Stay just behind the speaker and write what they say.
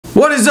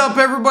What is up,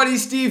 everybody?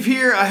 Steve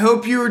here. I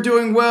hope you are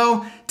doing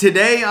well.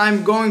 Today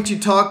I'm going to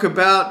talk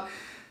about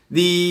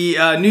the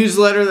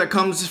newsletter that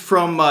comes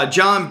from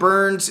John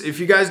Burns. If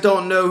you guys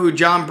don't know who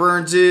John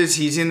Burns is,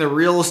 he's in the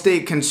real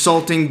estate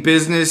consulting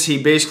business.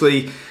 He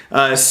basically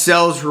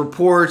sells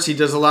reports. He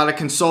does a lot of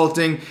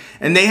consulting,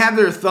 and they have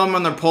their thumb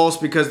on their pulse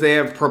because they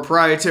have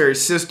proprietary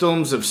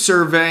systems of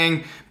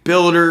surveying,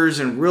 builders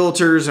and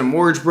realtors and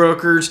mortgage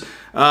brokers.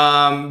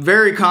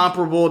 Very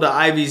comparable to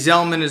Ivy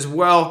Zelman as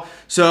well.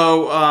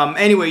 So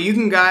anyway,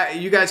 you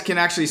guys can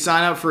actually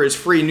sign up for his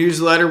free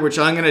newsletter, which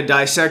I'm going to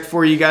dissect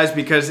for you guys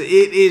because it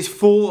is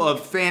full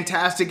of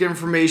fantastic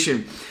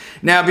information.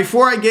 Now,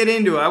 before I get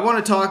into it, I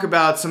want to talk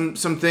about some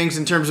things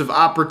in terms of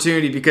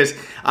opportunity because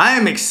I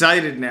am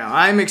excited now.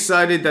 I'm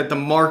excited that the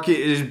market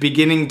is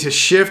beginning to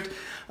shift.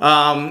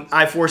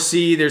 I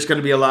foresee there's going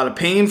to be a lot of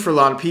pain for a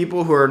lot of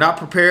people who are not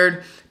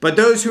prepared, but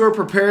those who are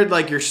prepared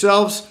like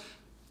yourselves,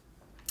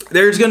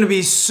 there's going to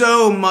be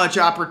so much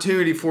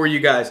opportunity for you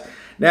guys.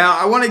 Now,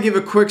 I want to give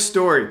a quick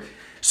story.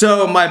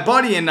 So my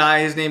buddy and I,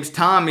 his name's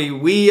Tommy,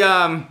 we've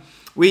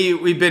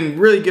been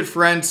really good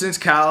friends since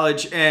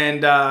college,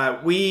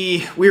 and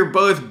we were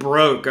both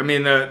broke. I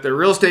mean, the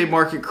real estate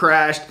market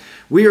crashed.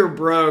 We were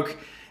broke,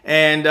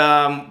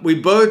 and we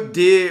both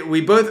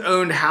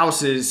owned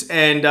houses,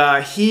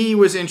 and he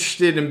was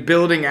interested in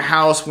building a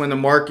house when the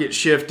market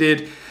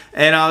shifted.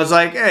 And I was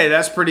like, hey,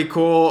 that's pretty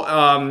cool.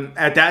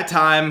 At that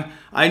time,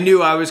 I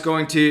knew I was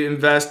going to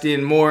invest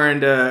in more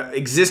into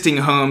existing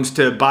homes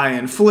to buy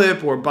and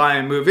flip or buy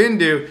and move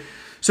into.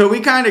 So we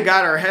kind of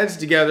got our heads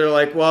together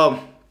like,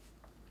 well,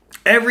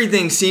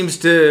 everything seems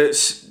to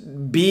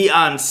be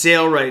on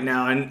sale right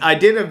now. And I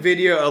did a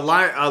video, a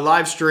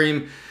live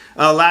stream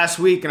last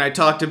week, and I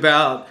talked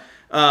about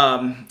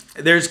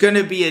there's going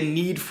to be a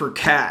need for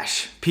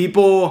cash.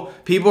 People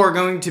are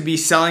going to be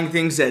selling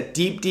things at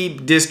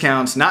deep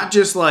discounts, not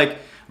just like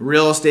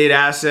real estate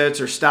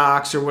assets or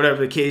stocks or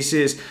whatever the case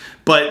is,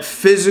 but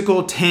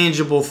physical,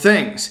 tangible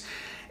things.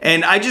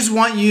 And I just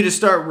want you to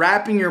start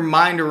wrapping your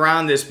mind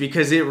around this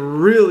because it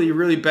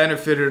really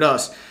benefited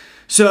us.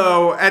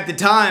 So at the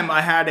time,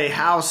 I had a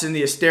house in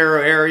the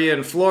Estero area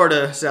in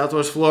Florida,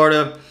 Southwest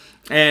Florida,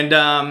 and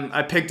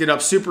I picked it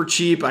up super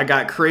cheap. I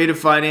got creative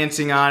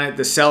financing on it.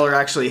 The seller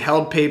actually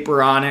held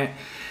paper on it,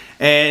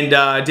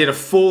 and did a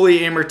fully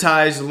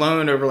amortized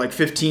loan over like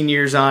 15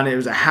 years on it. It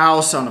was a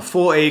house on a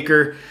full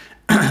acre.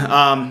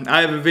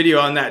 I have a video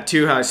on that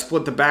too, how I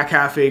split the back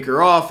half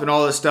acre off and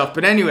all this stuff.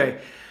 But anyway,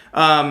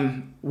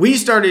 we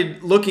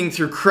started looking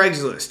through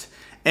Craigslist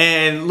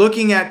and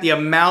looking at the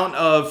amount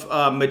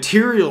of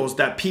materials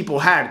that people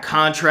had,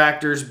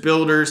 contractors,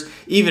 builders,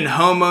 even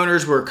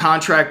homeowners, where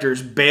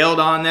contractors bailed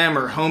on them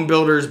or home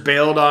builders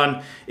bailed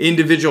on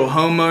individual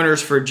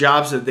homeowners for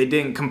jobs that they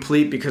didn't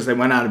complete because they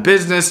went out of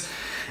business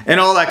and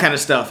all that kind of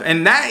stuff.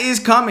 And that is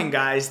coming,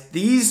 guys.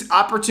 These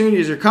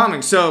opportunities are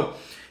coming. So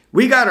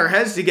we got our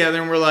heads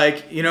together and we're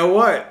like, you know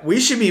what? We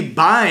should be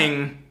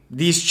buying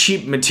these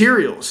cheap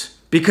materials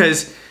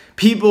because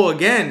people,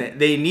 again,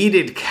 they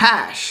needed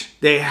cash.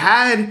 They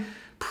had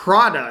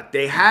product,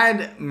 they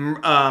had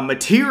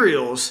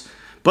materials,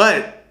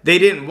 but they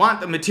didn't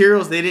want the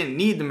materials. They didn't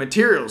need the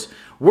materials.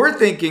 We're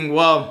thinking,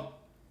 well,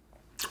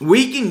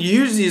 we can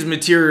use these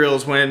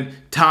materials when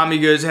Tommy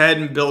goes ahead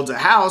and builds a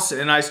house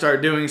and I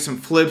start doing some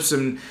flips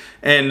and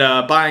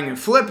buying and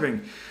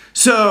flipping.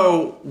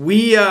 So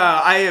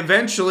I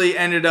eventually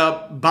ended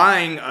up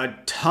buying a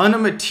ton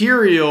of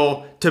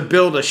material to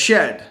build a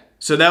shed.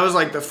 So that was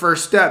like the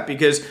first step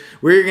because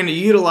we were going to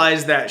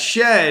utilize that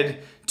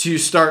shed to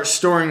start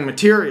storing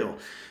material.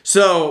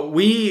 So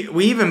we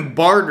even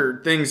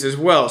bartered things as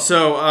well.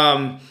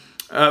 So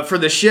for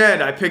the shed,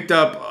 I picked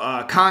up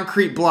a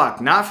concrete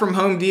block, not from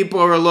Home Depot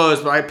or Lowe's,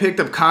 but I picked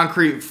up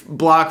concrete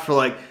block for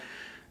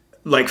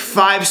like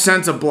 5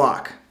 cents a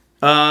block.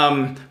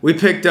 We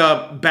picked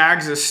up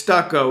bags of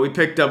stucco, we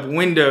picked up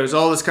windows,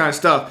 all this kind of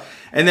stuff.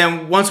 And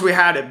then once we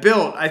had it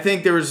built, I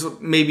think there was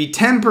maybe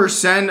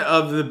 10%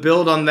 of the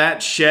build on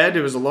that shed.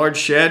 It was a large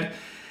shed.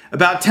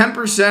 About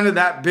 10% of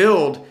that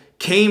build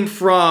came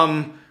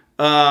from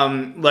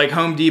like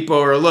Home Depot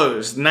or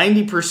Lowe's.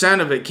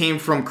 90% of it came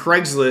from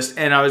Craigslist,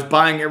 and I was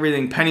buying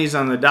everything pennies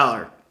on the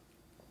dollar.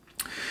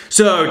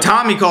 So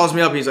Tommy calls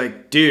me up. He's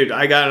like, dude,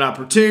 I got an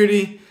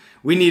opportunity.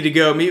 We need to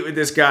go meet with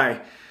this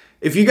guy.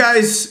 If you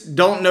guys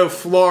don't know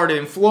Florida,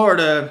 in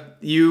Florida,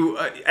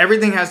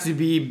 everything has to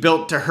be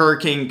built to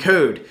hurricane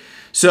code.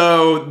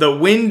 So the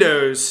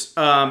windows,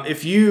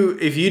 if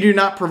you do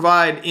not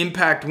provide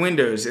impact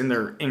windows, and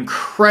they're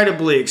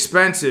incredibly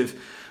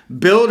expensive,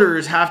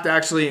 builders have to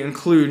actually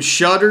include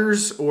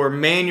shutters or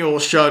manual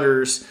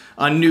shutters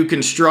on new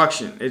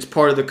construction. It's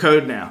part of the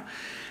code now.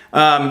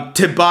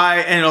 To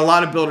buy, and a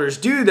lot of builders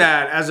do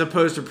that as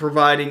opposed to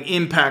providing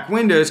impact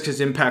windows because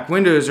impact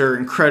windows are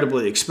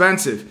incredibly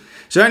expensive.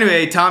 So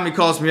anyway, Tommy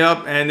calls me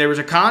up, and there was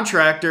a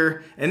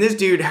contractor, and this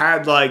dude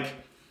had like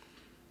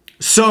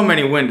so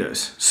many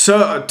windows,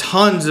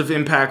 tons of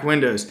impact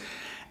windows,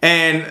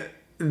 and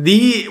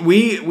we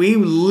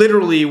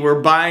literally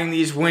were buying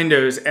these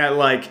windows at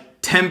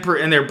like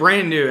 10%, and they're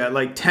brand new at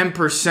like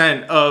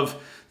 10%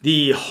 of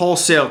the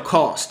wholesale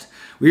cost.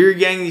 We were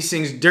getting these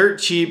things dirt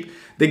cheap.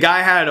 The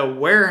guy had a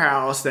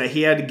warehouse that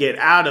he had to get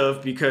out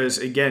of because,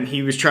 again,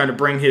 he was trying to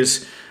bring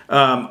his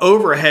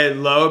overhead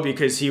low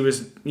because he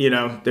was,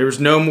 there was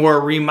no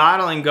more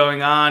remodeling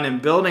going on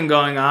and building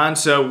going on.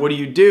 So what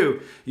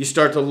do? You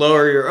start to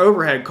lower your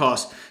overhead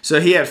costs.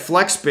 So he had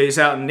flex space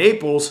out in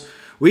Naples.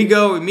 We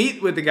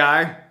meet with the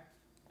guy,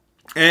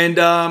 and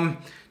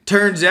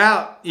turns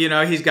out,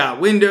 he's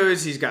got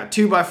windows, he's got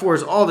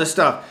 2x4s, all this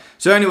stuff.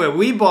 So anyway,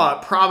 we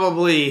bought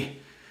probably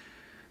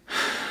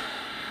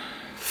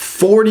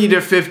 40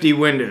 to 50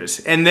 windows,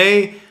 and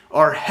they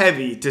are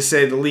heavy to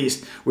say the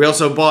least. We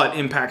also bought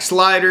impact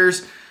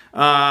sliders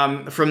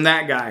from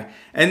that guy.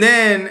 And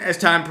then as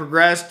time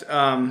progressed,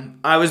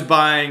 I was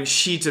buying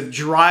sheets of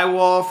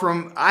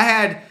drywall I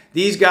had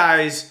these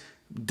guys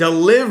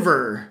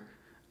deliver,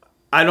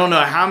 I don't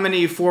know how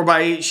many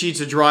 4x8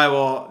 sheets of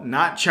drywall,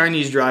 not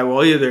Chinese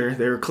drywall either,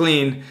 they were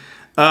clean.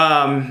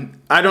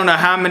 I don't know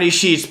how many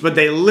sheets, but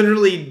they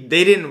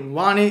didn't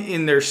want it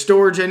in their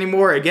storage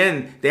anymore.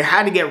 Again, they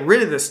had to get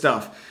rid of this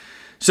stuff.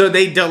 So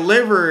they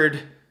delivered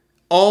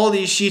all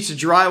these sheets of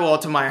drywall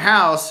to my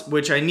house,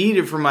 which I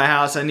needed for my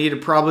house. I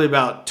needed probably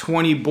about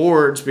 20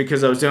 boards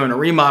because I was doing a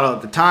remodel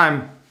at the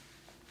time.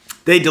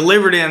 They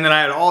delivered it, and then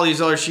I had all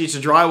these other sheets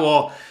of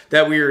drywall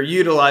that we were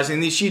utilizing.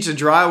 These sheets of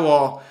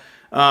drywall,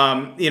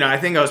 I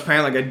think I was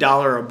paying like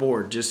 $1 a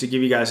board, just to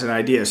give you guys an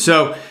idea.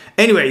 So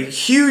anyway,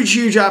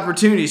 huge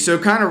opportunity. So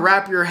kind of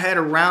wrap your head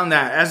around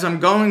that as I'm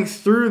going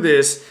through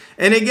this.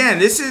 And again,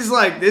 this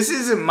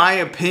isn't my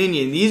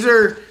opinion. These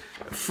are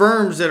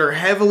firms that are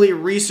heavily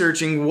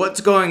researching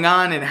what's going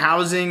on in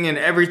housing and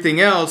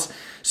everything else.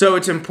 So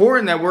it's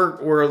important that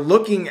we're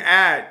looking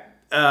at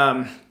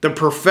the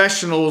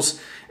professionals,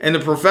 and the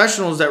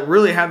professionals that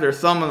really have their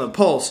thumb on the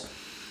pulse.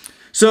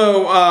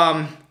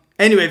 So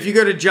anyway, if you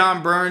go to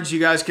John Burns, you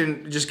guys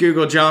can just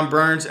Google John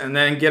Burns and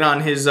then get on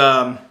his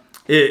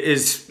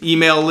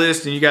email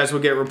list, and you guys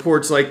will get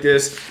reports like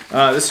this.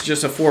 This is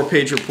just a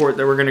 4-page report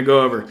that we're going to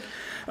go over.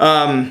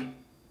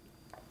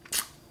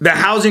 The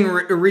housing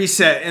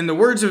reset. In the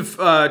words of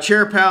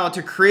Chair Powell,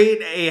 to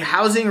create a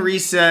housing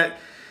reset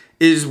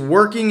is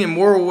working in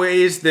more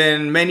ways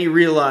than many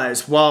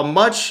realize. While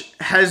much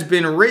has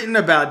been written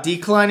about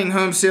declining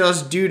home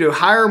sales due to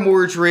higher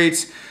mortgage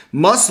rates,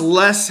 much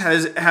less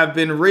have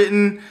been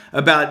written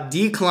about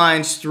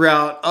declines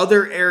throughout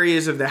other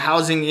areas of the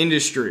housing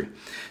industry.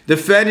 The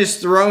Fed is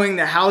throwing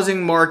the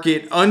housing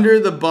market under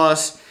the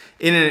bus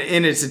in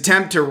its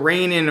attempt to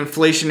rein in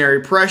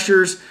inflationary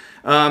pressures.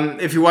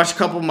 If you watch a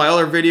couple of my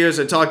other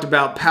videos, I talked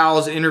about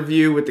Powell's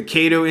interview with the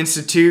Cato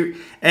Institute,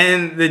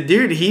 and the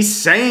dude, he's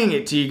saying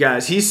it to you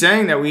guys. He's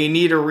saying that we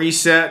need a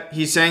reset.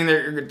 He's saying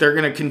that they're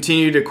going to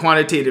continue to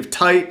quantitative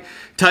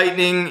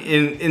tightening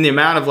in the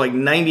amount of like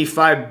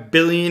 95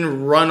 billion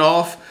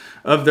runoff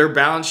of their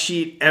balance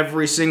sheet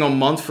every single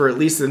month for at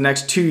least the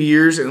next 2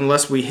 years,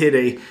 unless we hit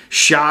a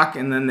shock,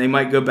 and then they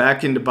might go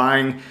back into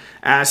buying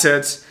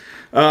assets.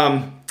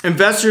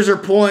 Investors are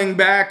pulling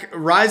back.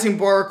 Rising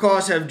borrower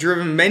costs have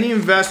driven many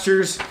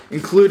investors,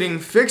 including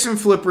fix and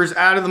flippers,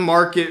 out of the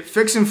market.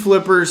 Fix and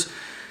flippers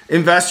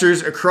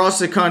investors across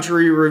the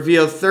country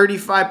revealed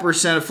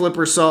 35% of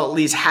flippers saw at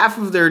least half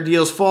of their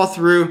deals fall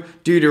through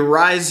due to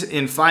rise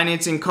in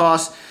financing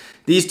costs.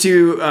 These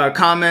two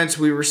comments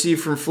we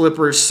received from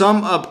flippers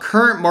sum up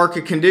current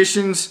market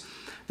conditions.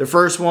 The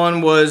first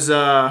one was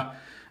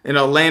an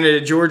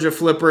Atlanta, Georgia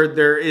flipper.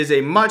 There is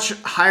a much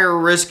higher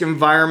risk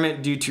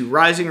environment due to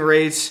rising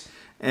rates.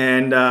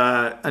 And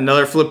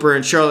another flipper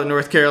in Charlotte,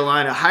 North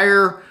Carolina,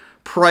 higher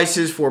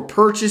prices for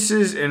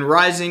purchases and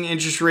rising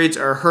interest rates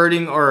are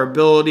hurting our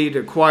ability to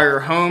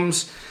acquire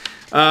homes.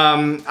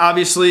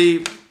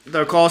 Obviously,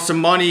 the cost of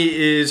money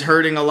is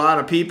hurting a lot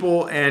of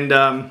people. And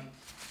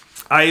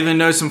I even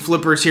know some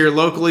flippers here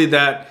locally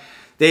that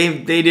they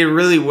did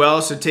really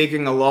well, so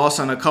taking a loss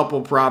on a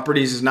couple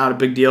properties is not a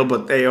big deal,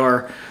 but they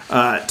are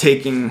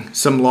taking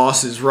some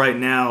losses right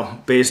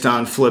now based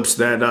on flips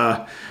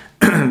that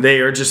they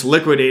are just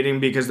liquidating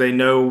because they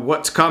know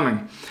what's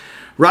coming.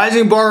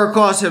 Rising borrower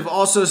costs have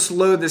also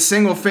slowed the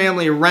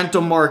single-family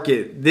rental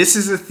market. This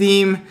is a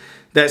theme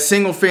that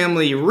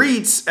single-family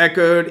REITs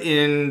echoed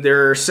in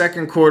their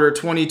second quarter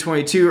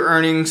 2022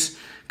 earnings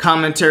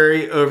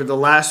commentary over the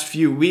last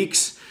few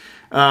weeks.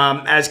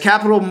 As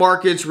capital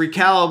markets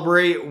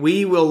recalibrate,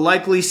 we will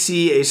likely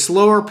see a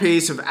slower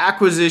pace of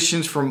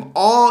acquisitions from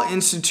all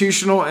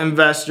institutional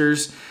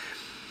investors.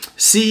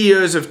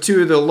 CEOs of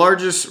two of the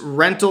largest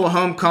rental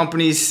home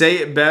companies say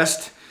it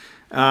best.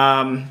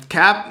 And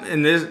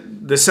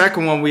the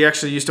second one we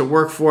actually used to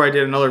work for. I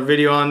did another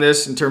video on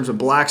this in terms of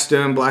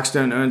Blackstone.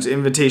 Blackstone owns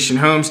Invitation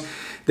Homes.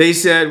 They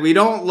said, "We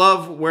don't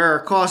love where our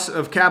cost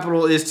of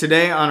capital is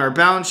today on our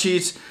balance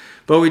sheets,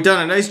 but we've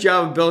done a nice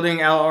job of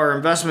building out our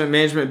investment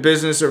management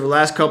business over the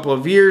last couple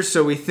of years,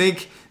 so we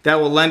think that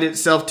will lend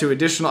itself to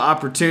additional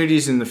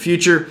opportunities in the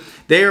future."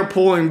 They are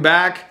pulling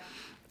back.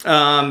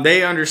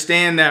 They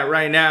understand that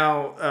right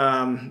now,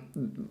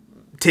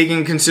 taking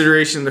into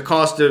consideration the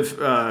cost of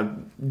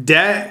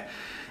debt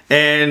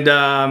And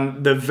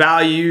the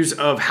values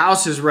of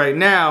houses right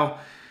now,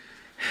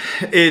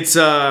 it's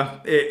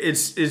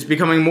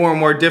becoming more and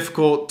more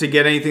difficult to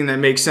get anything that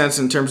makes sense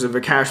in terms of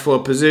a cash flow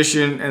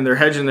position, and they're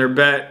hedging their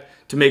bet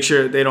to make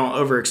sure that they don't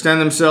overextend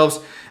themselves.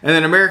 And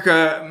then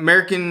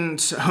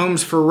Americans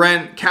homes for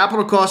rent,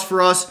 capital costs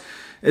for us,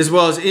 as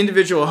well as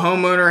individual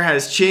homeowner,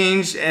 has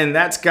changed, and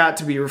that's got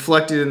to be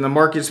reflected in the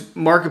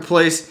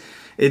marketplace.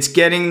 It's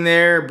getting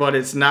there, but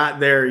it's not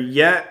there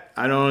yet.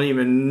 I don't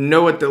even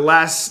know what the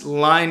last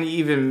line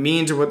even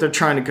means or what they're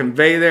trying to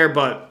convey there,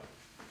 but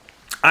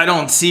I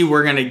don't see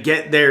we're going to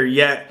get there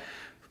yet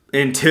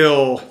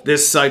until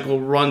this cycle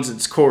runs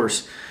its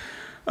course.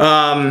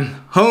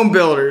 Home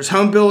builders,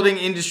 home building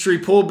industry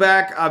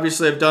pullback.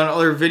 Obviously, I've done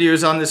other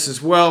videos on this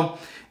as well.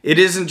 It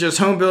isn't just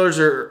home builders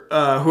who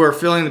are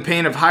feeling the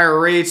pain of higher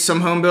rates.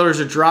 Some home builders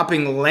are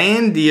dropping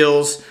land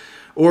deals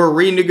or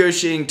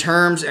renegotiating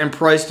terms and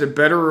price to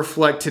better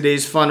reflect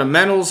today's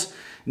fundamentals,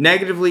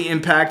 negatively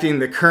impacting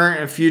the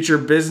current and future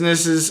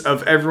businesses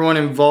of everyone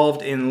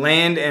involved in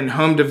land and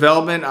home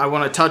development. I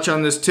want to touch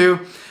on this too.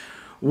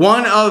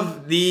 One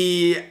of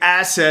the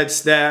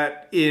assets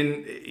that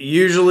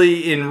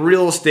usually in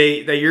real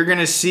estate that you're going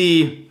to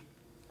see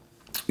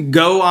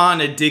go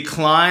on a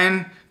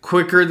decline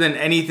quicker than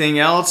anything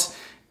else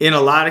in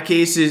a lot of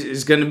cases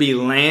is going to be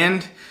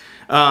land.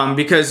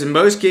 Because in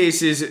most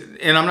cases,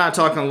 and I'm not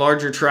talking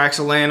larger tracts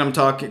of land, I'm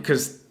talking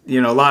because a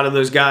lot of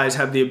those guys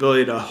have the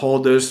ability to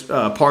hold those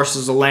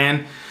parcels of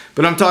land,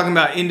 but I'm talking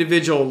about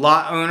individual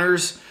lot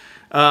owners.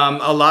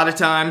 A lot of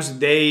times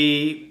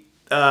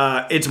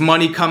it's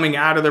money coming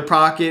out of their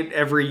pocket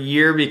every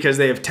year because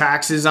they have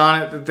taxes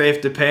on it that they have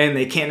to pay, and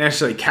they can't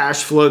necessarily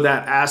cash flow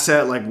that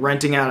asset like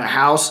renting out a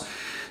house.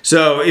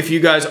 So if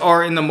you guys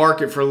are in the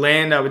market for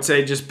land, I would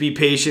say just be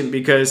patient,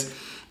 because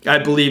I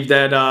believe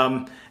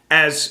that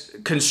as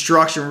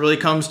construction really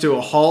comes to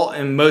a halt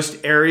in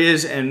most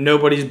areas and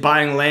nobody's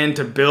buying land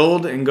to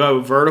build and go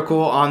vertical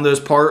on those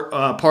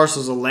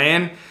parcels of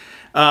land,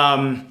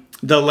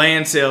 the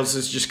land sales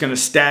is just going to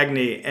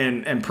stagnate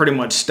and pretty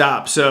much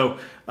stop. So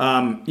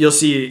you'll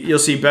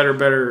see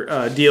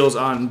better deals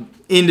on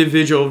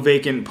individual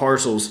vacant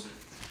parcels.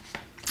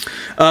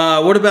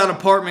 What about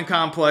apartment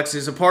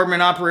complexes?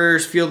 Apartment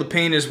operators feel the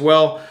pain as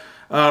well.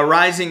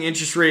 Rising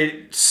interest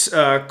rates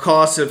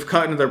costs have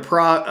cut into their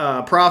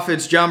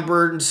profits. John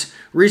Burns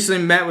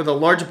recently met with a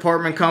large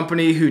apartment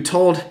company who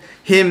told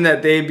him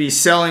that they'd be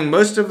selling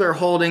most of their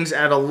holdings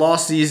at a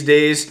loss these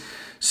days.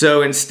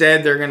 So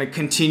instead, they're going to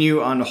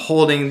continue on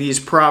holding these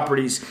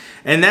properties.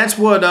 And that's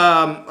what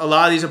a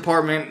lot of these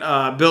apartment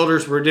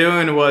builders were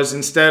doing, was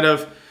instead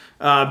of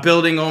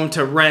building them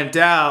to rent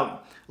out,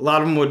 a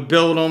lot of them would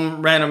build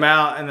them, rent them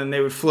out, and then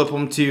they would flip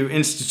them to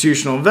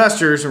institutional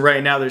investors. And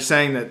right now they're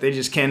saying that they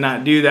just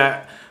cannot do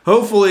that.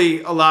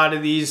 Hopefully a lot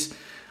of these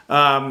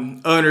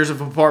owners of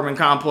apartment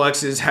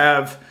complexes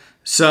have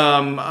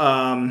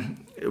some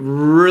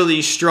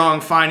really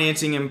strong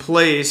financing in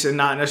place and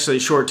not necessarily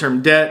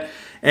short-term debt.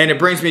 And it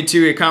brings me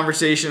to a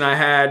conversation I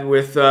had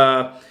with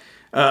a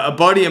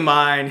buddy of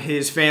mine.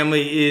 His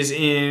family is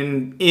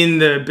in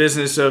the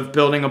business of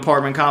building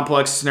apartment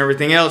complexes and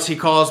everything else. He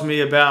calls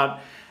me about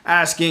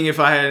asking if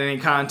I had any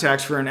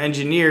contacts for an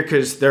engineer,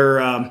 because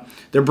they're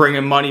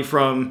bringing money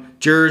from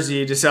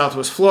Jersey to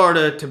Southwest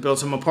Florida to build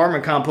some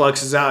apartment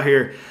complexes out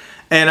here.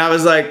 And I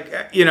was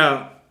like,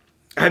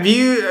 have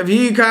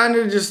you kind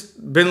of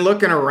just been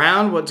looking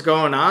around what's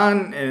going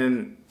on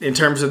and in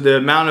terms of the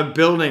amount of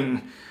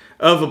building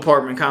of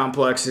apartment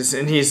complexes?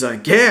 And he's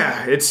like,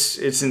 yeah, it's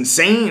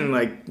insane.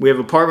 Like, we have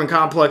apartment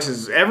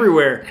complexes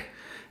everywhere.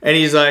 And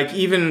he's like,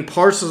 even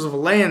parcels of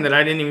land that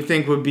I didn't even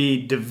think would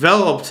be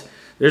developed,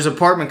 there's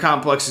apartment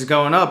complexes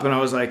going up. And I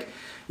was like,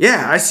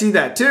 yeah, I see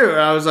that too. And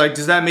I was like,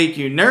 does that make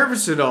you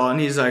nervous at all? And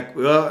he's like,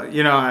 well,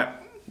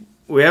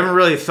 we haven't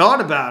really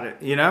thought about it,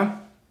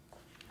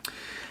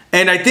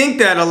 And I think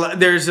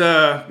that there's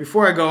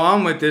before I go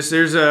on with this,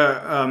 there's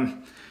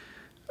a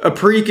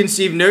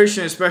preconceived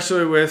notion,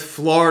 especially with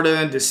Florida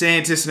and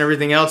DeSantis and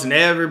everything else, and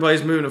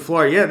everybody's moving to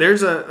Florida. Yeah,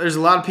 there's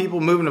a lot of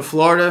people moving to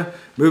Florida,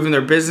 moving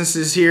their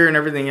businesses here and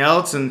everything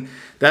else, and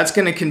that's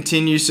going to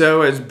continue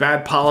so as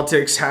bad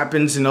politics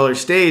happens in other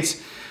states.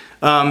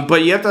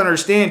 But you have to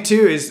understand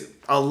too, is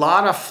a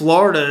lot of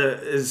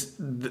Florida's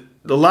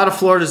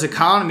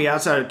economy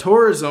outside of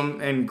tourism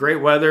and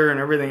great weather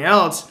and everything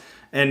else,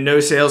 and no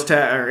sales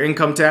tax or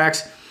income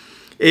tax,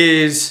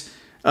 is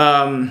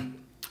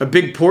a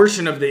big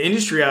portion of the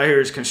industry out here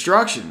is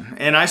construction.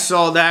 And I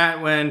saw that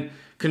when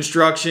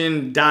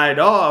construction died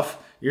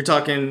off. You're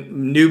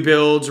talking new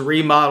builds,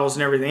 remodels,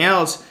 and everything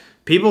else.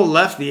 People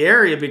left the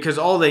area because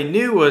all they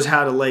knew was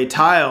how to lay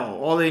tile.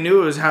 All they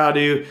knew was how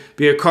to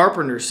be a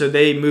carpenter. So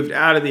they moved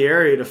out of the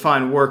area to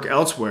find work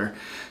elsewhere.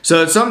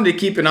 So it's something to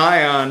keep an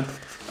eye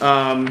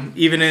on,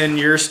 even in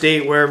your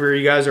state, wherever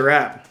you guys are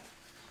at.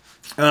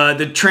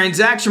 The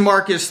transaction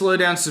market has slowed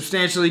down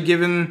substantially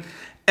given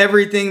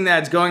everything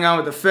that's going on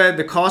with the Fed.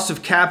 The cost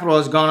of capital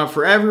has gone up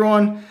for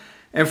everyone.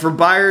 And for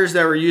buyers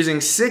that were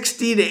using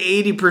 60 to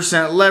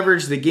 80%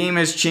 leverage, the game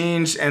has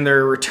changed and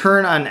their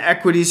return on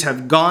equities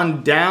have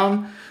gone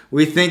down.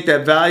 We think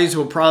that values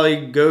will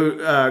probably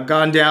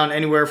gone down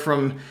anywhere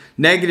from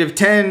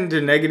 -10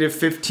 to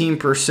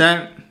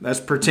 -15%. That's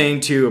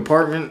pertaining to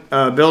apartment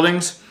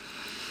buildings.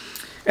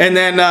 And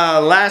then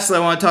lastly, I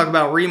want to talk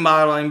about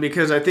remodeling,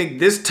 because I think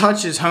this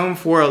touches home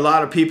for a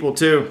lot of people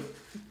too.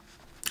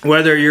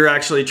 Whether you're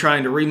actually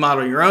trying to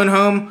remodel your own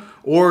home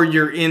or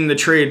you're in the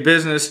trade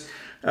business,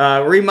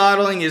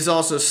 remodeling is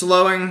also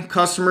slowing.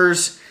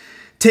 Customers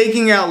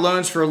taking out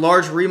loans for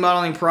large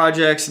remodeling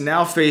projects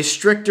now face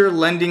stricter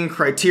lending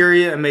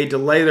criteria and may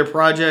delay their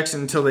projects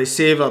until they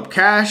save up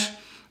cash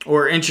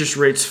or interest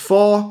rates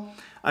fall.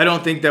 I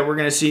don't think that we're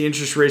going to see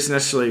interest rates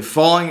necessarily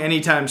falling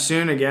anytime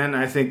soon. Again,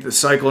 I think the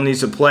cycle needs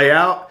to play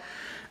out.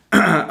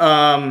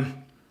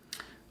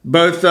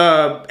 Both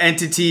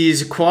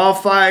entities,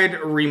 Qualified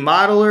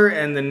Remodeler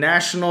and the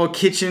National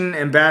Kitchen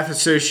and Bath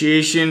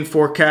Association,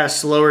 forecast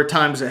slower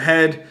times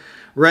ahead.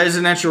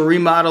 Residential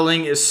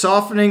remodeling is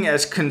softening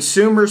as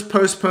consumers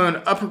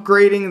postpone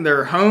upgrading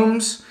their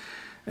homes.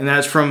 And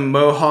that's from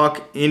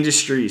Mohawk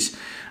Industries.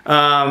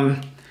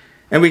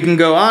 And we can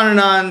go on and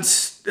on,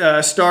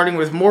 starting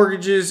with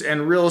mortgages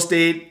and real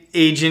estate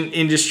agent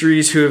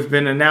industries who have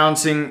been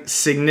announcing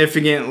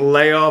significant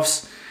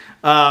layoffs.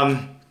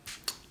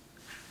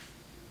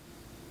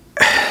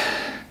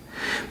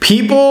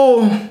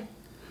 People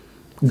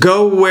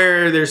go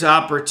where there's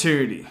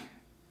opportunity.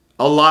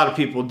 A lot of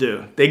people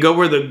do. They go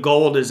where the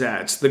gold is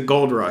at. It's the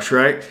gold rush,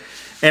 right?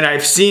 And I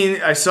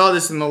saw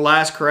this in the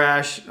last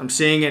crash. I'm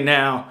seeing it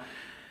now.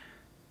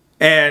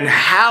 And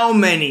how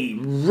many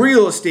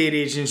real estate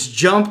agents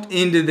jumped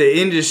into the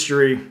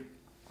industry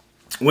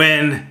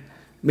when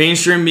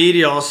mainstream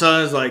media all of a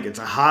sudden is like, it's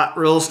a hot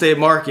real estate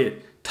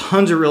market.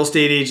 Tons of real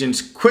estate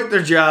agents quit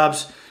their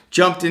jobs,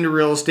 jumped into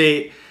real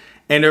estate,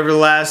 and over the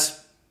last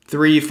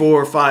 3,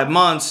 4, 5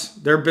 months,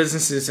 their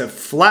businesses have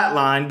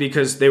flatlined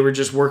because they were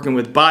just working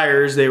with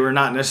buyers. They were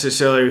not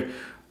necessarily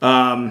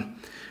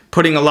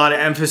putting a lot of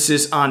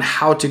emphasis on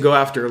how to go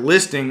after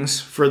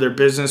listings for their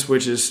business,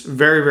 which is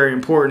very, very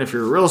important if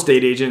you're a real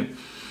estate agent.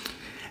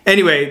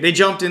 Anyway, they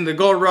jumped in the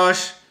gold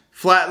rush,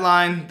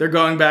 flatline. They're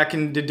going back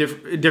into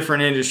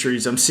different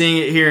industries. I'm seeing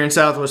it here in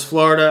Southwest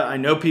Florida. I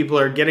know people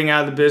are getting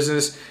out of the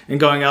business and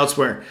going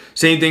elsewhere.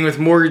 Same thing with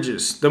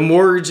mortgages. The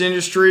mortgage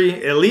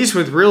industry, at least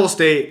with real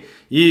estate,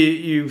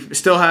 you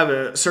still have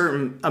a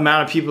certain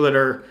amount of people that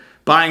are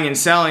buying and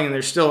selling, and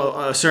there's still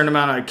a certain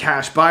amount of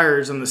cash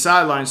buyers on the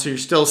sidelines, so you're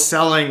still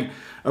selling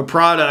a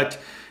product.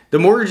 The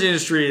mortgage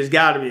industry has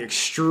got to be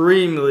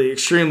extremely,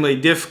 extremely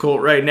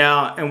difficult right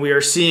now, and we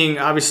are seeing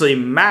obviously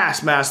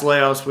mass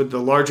layoffs with the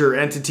larger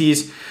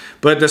entities,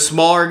 but the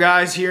smaller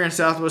guys here in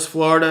Southwest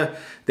Florida,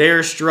 they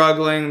are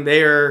struggling.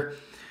 They are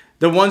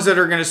the ones that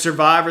are going to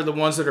survive, are the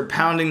ones that are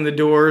pounding the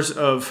doors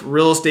of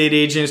real estate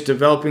agents,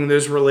 developing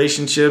those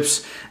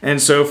relationships,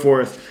 and so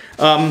forth.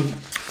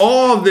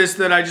 All of this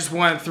that I just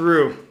went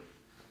through,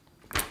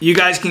 you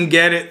guys can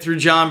get it through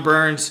John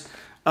Burns.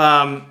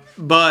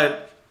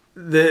 But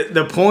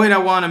the point I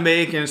want to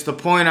make, and it's the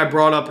point I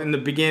brought up in the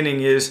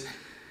beginning, is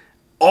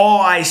all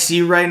I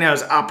see right now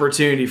is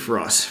opportunity for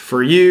us,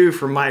 for you,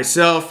 for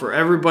myself, for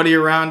everybody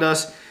around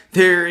us.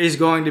 There is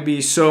going to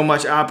be so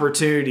much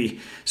opportunity.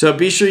 So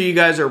be sure you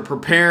guys are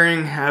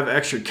preparing, have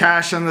extra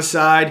cash on the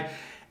side,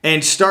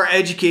 and start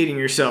educating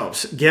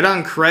yourselves. Get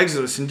on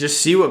Craigslist and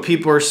just see what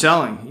people are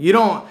selling. You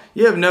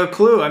have no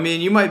clue. I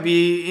mean, you might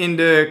be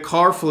into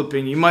car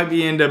flipping. You might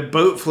be into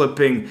boat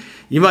flipping.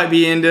 You might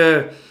be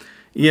into,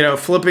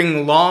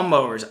 flipping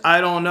lawnmowers.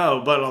 I don't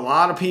know. But a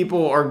lot of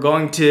people are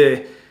going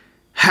to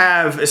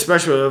have,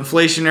 especially with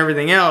inflation and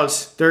everything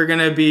else, they're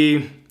going to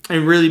be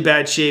in really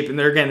bad shape, and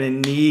they're going to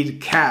need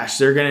cash.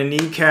 They're going to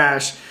need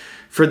cash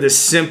for the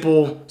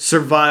simple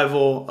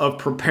survival of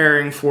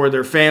preparing for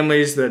their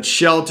families. That's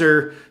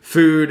shelter,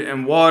 food,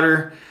 and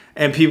water.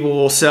 And people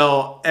will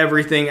sell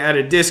everything at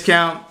a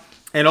discount.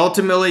 And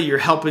ultimately, you're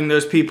helping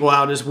those people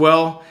out as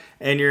well.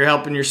 And you're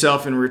helping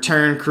yourself in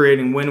return,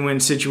 creating win-win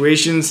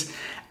situations.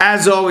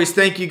 As always,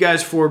 thank you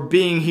guys for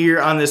being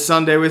here on this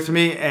Sunday with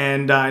me.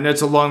 And I know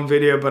it's a long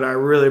video, but I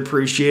really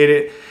appreciate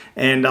it.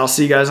 And I'll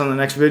see you guys on the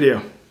next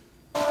video.